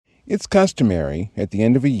It's customary at the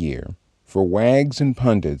end of a year for wags and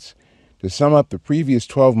pundits to sum up the previous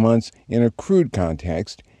 12 months in a crude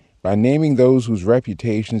context by naming those whose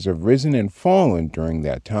reputations have risen and fallen during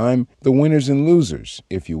that time, the winners and losers,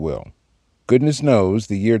 if you will. Goodness knows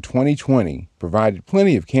the year 2020 provided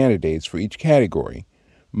plenty of candidates for each category,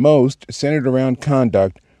 most centered around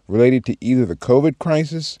conduct related to either the COVID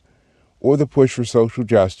crisis or the push for social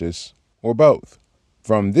justice, or both.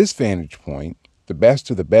 From this vantage point, the best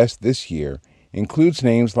of the best this year includes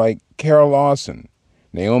names like Kara Lawson,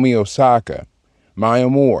 Naomi Osaka, Maya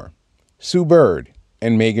Moore, Sue Bird,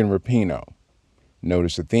 and Megan Rapinoe.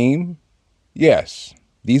 Notice a theme? Yes,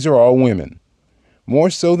 these are all women. More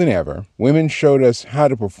so than ever, women showed us how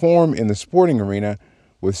to perform in the sporting arena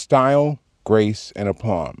with style, grace, and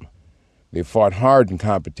aplomb. They fought hard in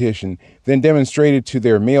competition, then demonstrated to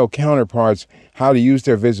their male counterparts how to use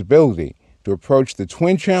their visibility to approach the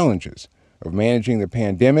twin challenges of managing the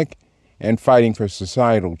pandemic and fighting for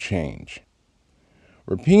societal change.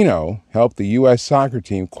 Rapinoe helped the U.S. soccer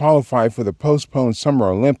team qualify for the postponed Summer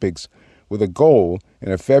Olympics with a goal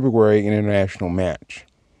in a February international match.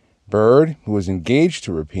 Bird, who was engaged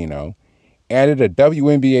to Rapinoe, added a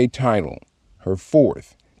WNBA title, her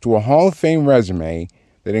fourth, to a Hall of Fame resume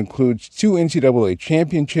that includes 2 NCAA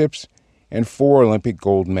championships and 4 Olympic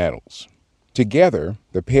gold medals. Together,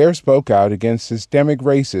 the pair spoke out against systemic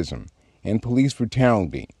racism and police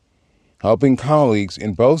brutality, helping colleagues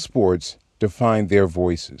in both sports to find their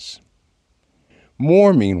voices.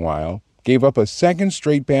 Moore, meanwhile, gave up a second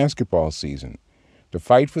straight basketball season to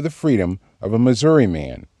fight for the freedom of a Missouri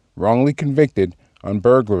man wrongly convicted on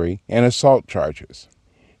burglary and assault charges.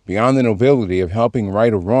 Beyond the nobility of helping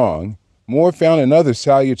right a wrong, Moore found another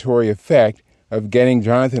salutary effect of getting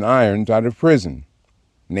Jonathan Irons out of prison,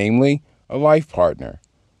 namely a life partner,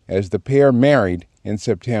 as the pair married in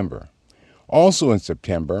September. Also in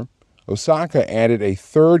September, Osaka added a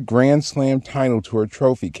third Grand Slam title to her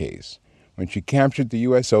trophy case when she captured the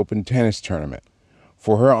U.S. Open tennis tournament.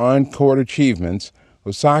 For her on-court achievements,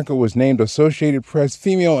 Osaka was named Associated Press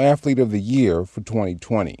Female Athlete of the Year for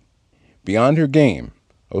 2020. Beyond her game,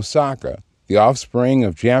 Osaka, the offspring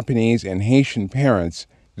of Japanese and Haitian parents,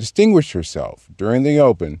 distinguished herself during the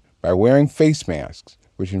Open by wearing face masks,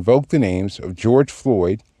 which invoked the names of George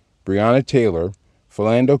Floyd, Breonna Taylor,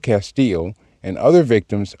 Philando Castile, and other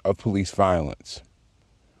victims of police violence.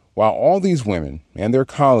 While all these women and their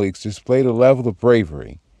colleagues displayed a level of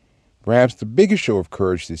bravery, perhaps the biggest show of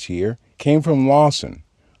courage this year came from Lawson,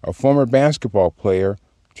 a former basketball player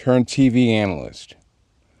turned TV analyst.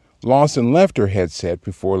 Lawson left her headset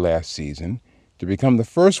before last season to become the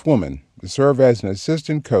first woman to serve as an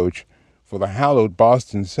assistant coach for the hallowed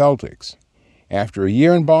Boston Celtics. After a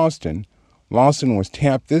year in Boston, Lawson was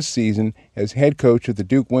tapped this season as head coach of the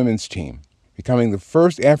Duke women's team, becoming the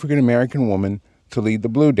first African-American woman to lead the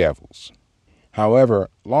Blue Devils. However,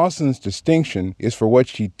 Lawson's distinction is for what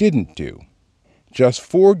she didn't do. Just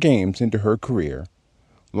 4 games into her career,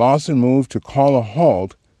 Lawson moved to call a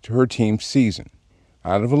halt to her team's season,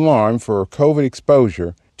 out of alarm for her COVID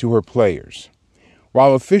exposure to her players.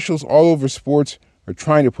 While officials all over sports are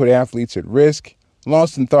trying to put athletes at risk,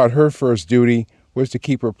 Lawson thought her first duty was to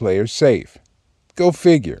keep her players safe. Go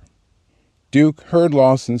figure. Duke heard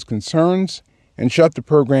Lawson's concerns and shut the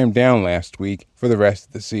program down last week for the rest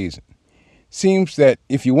of the season. Seems that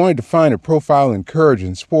if you wanted to find a profile in courage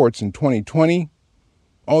in sports in 2020,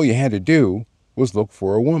 all you had to do was look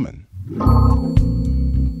for a woman.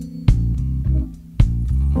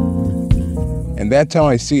 And that's how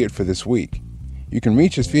I see it for this week. You can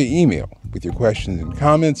reach us via email with your questions and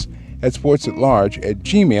comments at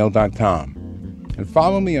sportsatlarge@gmail.com. And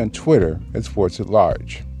follow me on Twitter at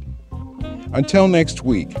sportsatlarge. Until next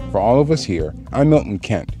week, for all of us here, I'm Milton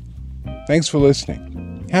Kent. Thanks for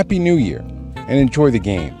listening. Happy New Year, and enjoy the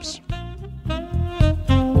games.